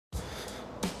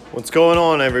What's going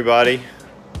on, everybody?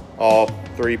 All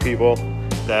three people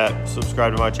that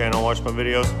subscribe to my channel and watch my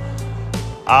videos.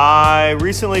 I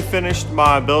recently finished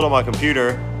my build on my computer,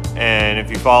 and if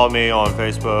you follow me on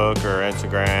Facebook or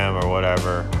Instagram or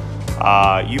whatever,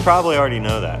 you probably already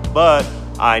know that. But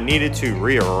I needed to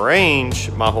rearrange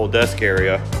my whole desk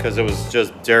area because it was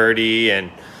just dirty,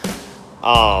 and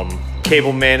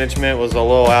cable management was a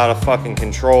little out of fucking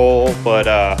control. But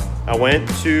I went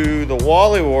to the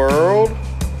Wally World.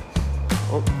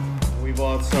 We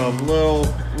bought some little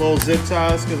zip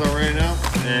ties because I ran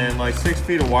out, and like 6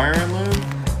 feet of wiring loom.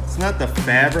 It's not the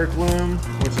fabric loom,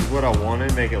 which is what I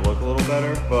wanted, make it look a little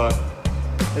better, but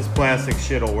this plastic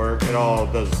shit will work. It all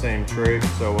does the same trick.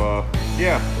 So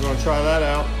yeah, we're gonna try that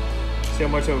out, see how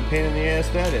much of a pain in the ass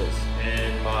that is.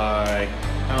 And my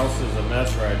house is a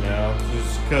mess right now,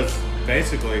 just because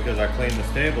I cleaned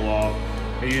this table off.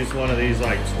 I used one of these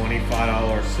like $25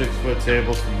 6-foot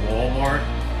tables from Walmart.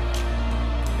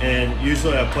 And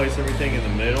usually I place everything in the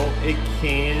middle. It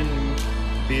can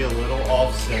be a little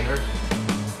off center.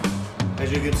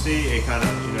 As you can see, it kind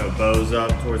of, bows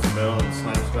up towards the middle and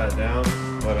slams back down.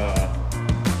 But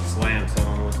slants, I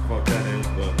don't know what the fuck that is,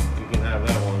 but you can have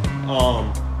that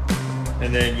one.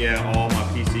 And then yeah, all my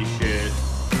PC shit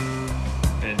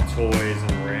and toys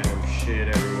and random shit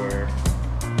everywhere.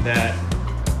 That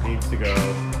needs to go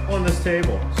on this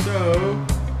table. So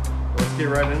let's get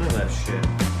right into that shit.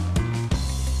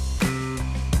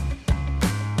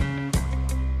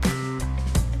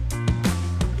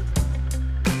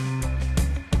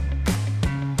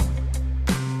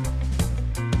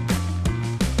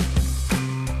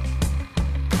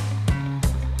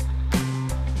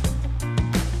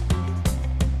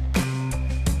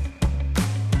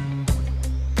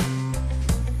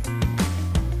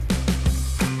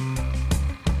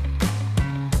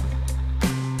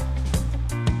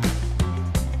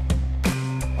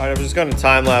 All right, I'm just gonna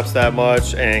time lapse that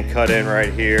much and cut in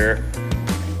right here.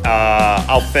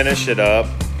 I'll finish it up.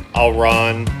 I'll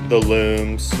run the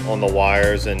looms on the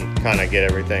wires and kind of get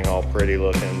everything all pretty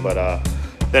looking, but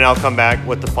then I'll come back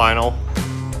with the final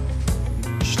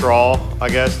straw, I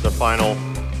guess, the final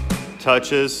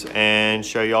touches, and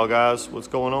show y'all guys what's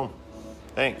going on.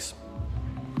 Thanks.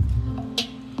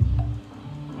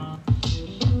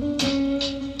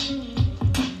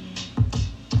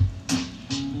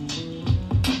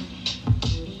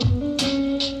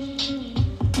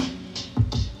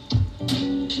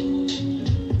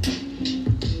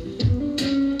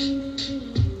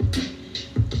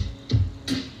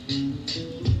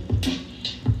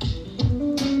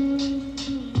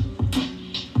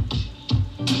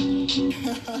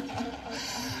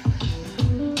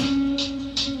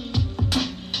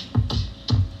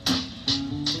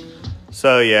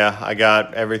 So yeah, I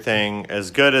got everything as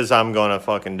good as I'm gonna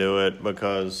fucking do it,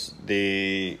 because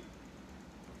the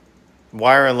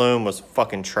wire and loom was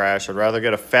fucking trash. I'd rather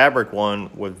get a fabric one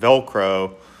with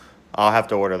Velcro. I'll have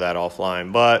to order that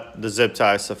offline, but the zip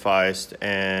tie sufficed,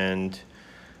 and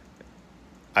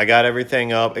I got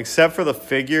everything up except for the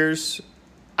figures.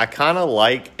 I kind of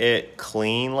like it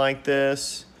clean like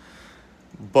this,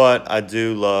 but I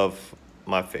do love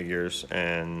my figures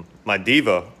and my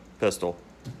Diva pistol.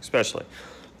 Especially,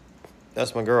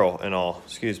 that's my girl and all,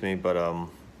 excuse me, but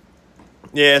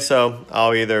yeah, so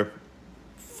I'll either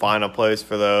find a place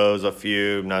for those, a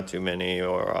few, not too many,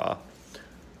 or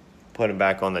put them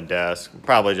back on the desk.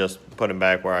 Probably just put them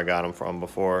back where I got them from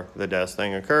before the desk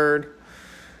thing occurred.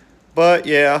 But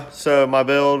yeah, so my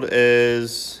build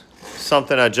is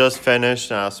something I just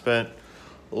finished, and I spent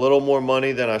a little more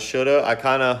money than I should have. I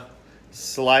kind of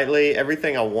slightly,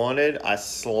 everything I wanted, I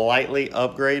slightly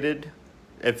upgraded.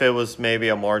 If it was maybe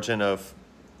a margin of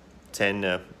 $10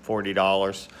 to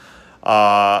 $40,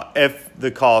 if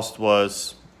the cost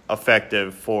was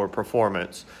effective for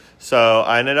performance. So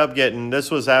I ended up getting, this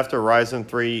was after Ryzen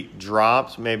 3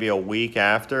 dropped, maybe a week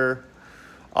after.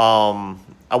 I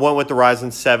went with the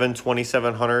Ryzen 7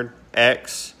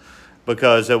 2700X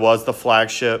because it was the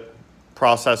flagship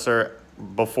processor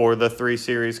before the 3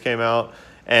 series came out,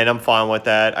 and I'm fine with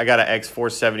that. I got an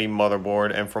X470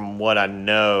 motherboard, and from what I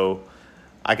know,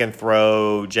 I can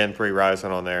throw Gen 3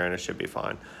 Ryzen on there and it should be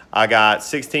fine. I got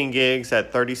 16 gigs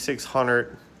at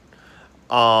 3600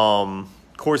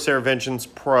 Corsair Vengeance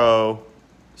Pro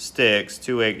sticks,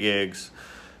 2 8 gigs,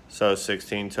 so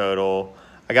 16 total.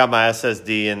 I got my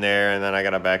SSD in there, and then I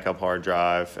got a backup hard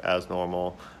drive as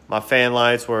normal. My fan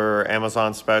lights were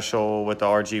Amazon special with the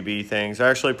RGB things.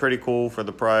 They're actually pretty cool for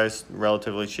the price,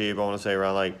 relatively cheap. I want to say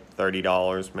around like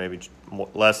 $30, maybe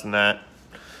less than that.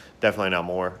 Definitely not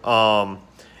more.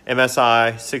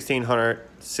 MSI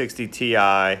 1660 Ti,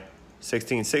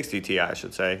 1660 Ti, I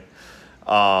should say.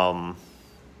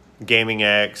 Gaming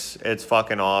X. It's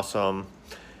fucking awesome.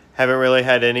 Haven't really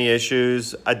had any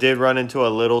issues. I did run into a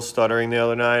little stuttering the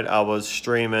other night. I was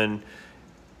streaming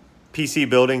PC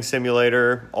Building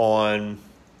Simulator on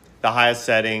the highest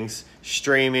settings,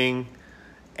 streaming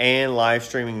and live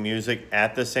streaming music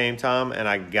at the same time, and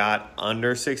I got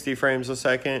under 60 frames a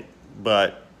second,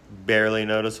 but barely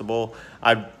noticeable.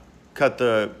 I cut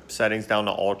the settings down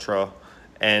to ultra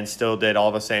and still did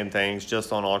all the same things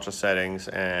just on ultra settings,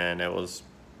 and it was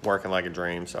working like a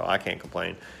dream, so I can't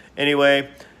complain. Anyway,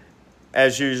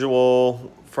 as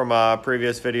usual from my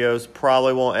previous videos,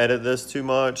 probably won't edit this too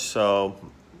much, so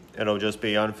it'll just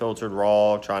be unfiltered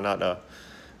raw. Try not to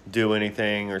do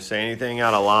anything or say anything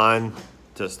out of line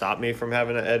to stop me from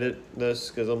having to edit this,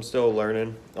 because I'm still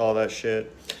learning all that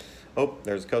shit. Oh,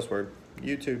 there's a cuss word.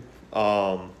 YouTube.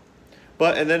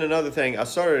 And then another thing, I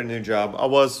started a new job. I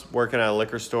was working at a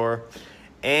liquor store,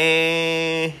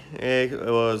 and it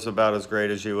was about as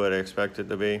great as you would expect it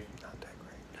to be. Not that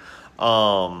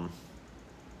great.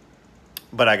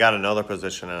 But I got another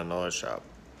position at another shop,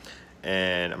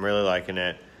 and I'm really liking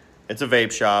it. It's a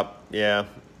vape shop. Yeah,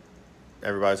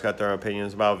 everybody's got their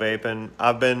opinions about vaping.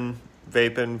 I've been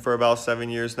vaping for about 7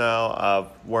 years now. I've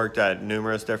worked at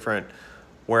numerous different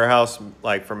warehouse,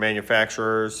 like for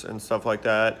manufacturers and stuff like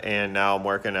that, and now I'm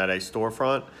working at a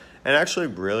storefront, and I actually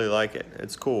really like it.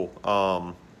 It's cool.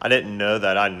 I didn't know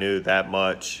that I knew that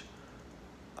much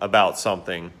about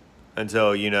something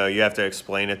until, you know, you have to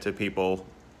explain it to people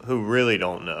who really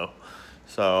don't know.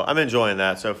 So I'm enjoying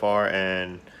that so far,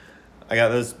 and I got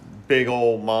this big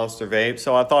old monster vape,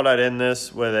 so I thought I'd end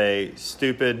this with a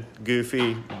stupid,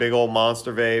 goofy, big old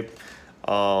monster vape.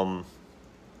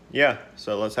 Yeah,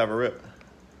 so let's have a rip.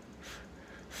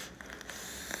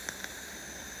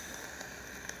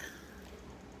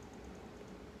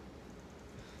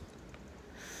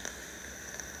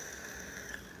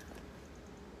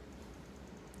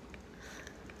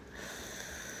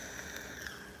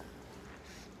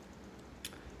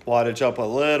 Wattage up a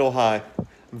little high.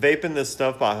 I'm vaping this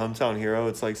stuff by Hometown Hero.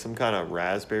 It's like some kind of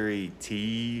raspberry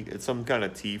tea. It's some kind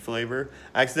of tea flavor.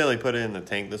 I accidentally put it in the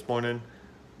tank this morning,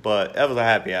 but that was a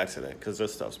happy accident because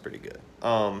this stuff's pretty good.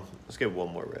 Let's give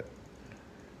one more rip.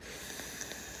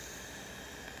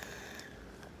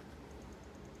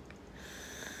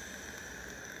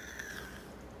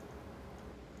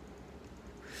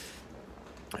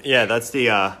 Yeah, that's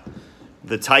the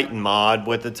Titan mod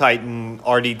with the Titan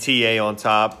RDTA on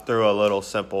top. Threw a little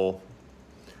simple,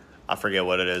 I forget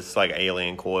what it is. It's like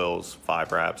alien coils,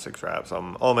 5 wraps, 6 wraps.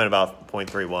 I'm at about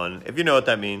 0.31. If you know what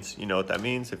that means, you know what that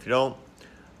means. If you don't,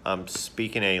 I'm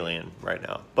speaking alien right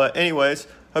now. But anyways,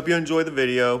 hope you enjoyed the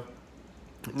video.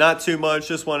 Not too much,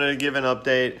 just wanted to give an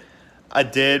update. I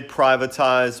did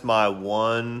privatize my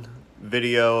one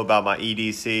video about my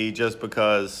EDC just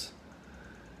because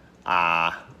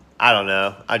I don't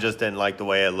know. I just didn't like the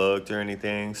way it looked or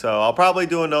anything. So I'll probably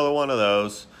do another one of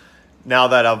those now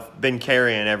that I've been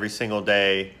carrying every single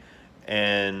day.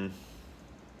 And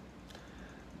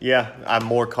yeah, I'm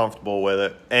more comfortable with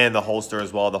it. And the holster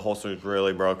as well. The holster is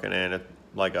really broken in. It's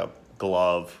like a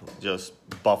glove. Just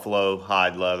buffalo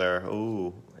hide leather.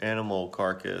 Ooh, animal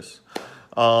carcass.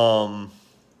 And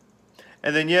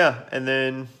then, yeah. And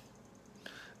then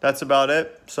that's about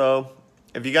it. So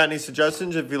if you got any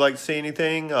suggestions, if you'd like to see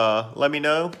anything, let me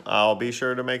know. I'll be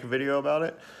sure to make a video about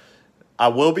it. I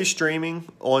will be streaming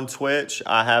on Twitch.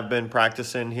 I have been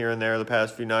practicing here and there the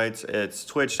past few nights. It's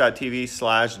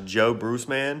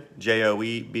twitch.tv/JoeBruceman,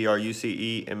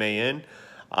 JoeBruceman.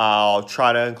 I'll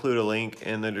try to include a link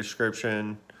in the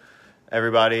description.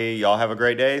 Everybody, y'all have a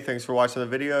great day. Thanks for watching the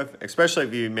video, especially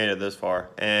if you made it this far.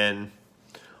 And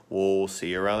we'll see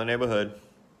you around the neighborhood.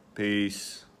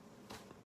 Peace.